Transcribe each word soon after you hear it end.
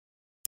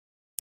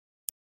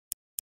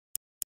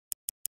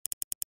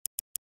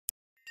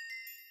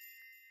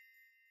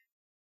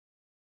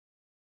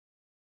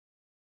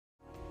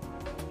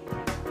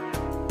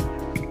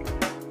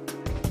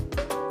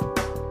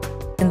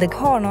the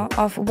corner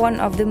of one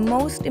of the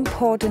most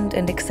important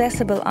and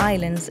accessible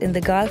islands in the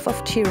Gulf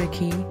of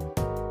Cherokee,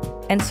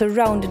 and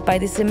surrounded by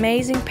this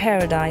amazing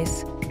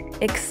paradise,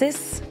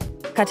 exists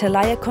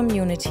Catalaya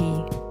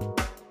community,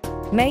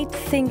 made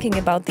thinking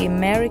about the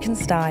American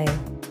style,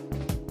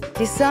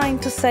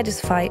 designed to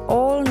satisfy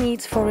all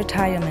needs for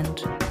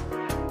retirement,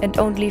 and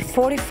only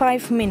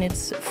 45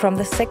 minutes from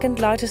the second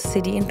largest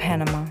city in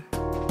Panama.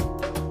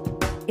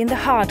 In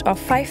the heart of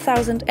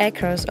 5,000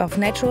 acres of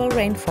natural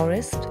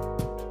rainforest,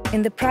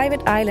 in the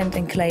private island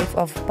enclave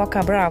of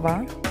Boca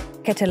Brava,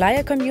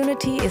 Catalaya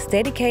community is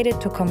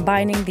dedicated to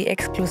combining the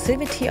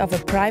exclusivity of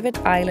a private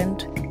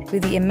island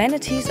with the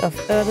amenities of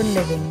urban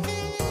living.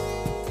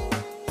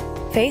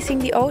 Facing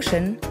the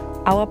ocean,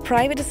 our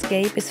private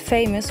escape is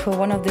famous for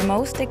one of the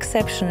most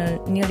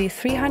exceptional, nearly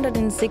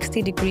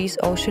 360 degrees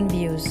ocean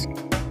views.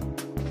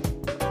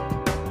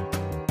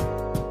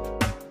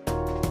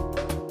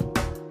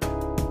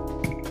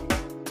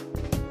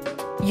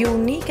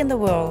 Unique in the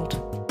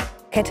world,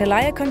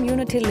 Catalaya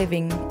Community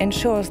Living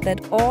ensures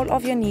that all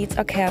of your needs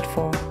are cared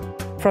for,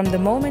 from the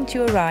moment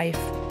you arrive,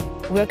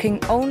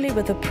 working only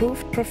with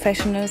approved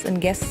professionals in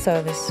guest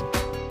service.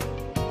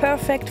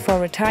 Perfect for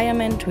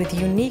retirement with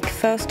unique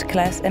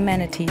first-class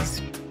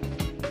amenities,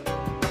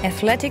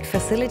 athletic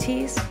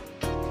facilities,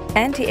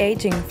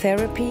 anti-aging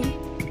therapy,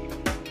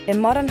 a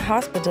modern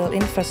hospital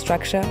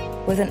infrastructure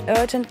with an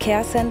urgent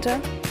care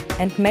center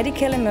and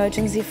medical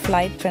emergency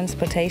flight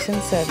transportation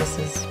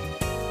services.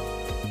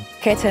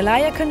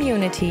 Catalaya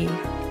Community,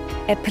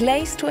 a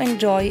place to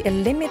enjoy a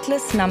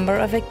limitless number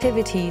of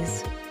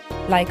activities,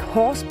 like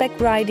horseback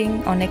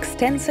riding on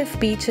extensive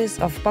beaches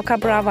of Boca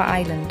Brava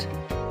Island,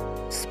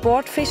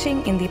 sport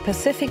fishing in the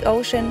Pacific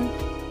Ocean,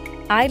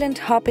 island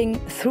hopping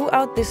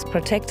throughout this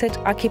protected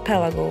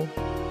archipelago,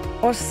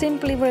 or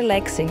simply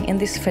relaxing in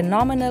this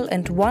phenomenal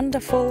and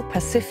wonderful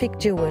Pacific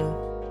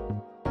jewel.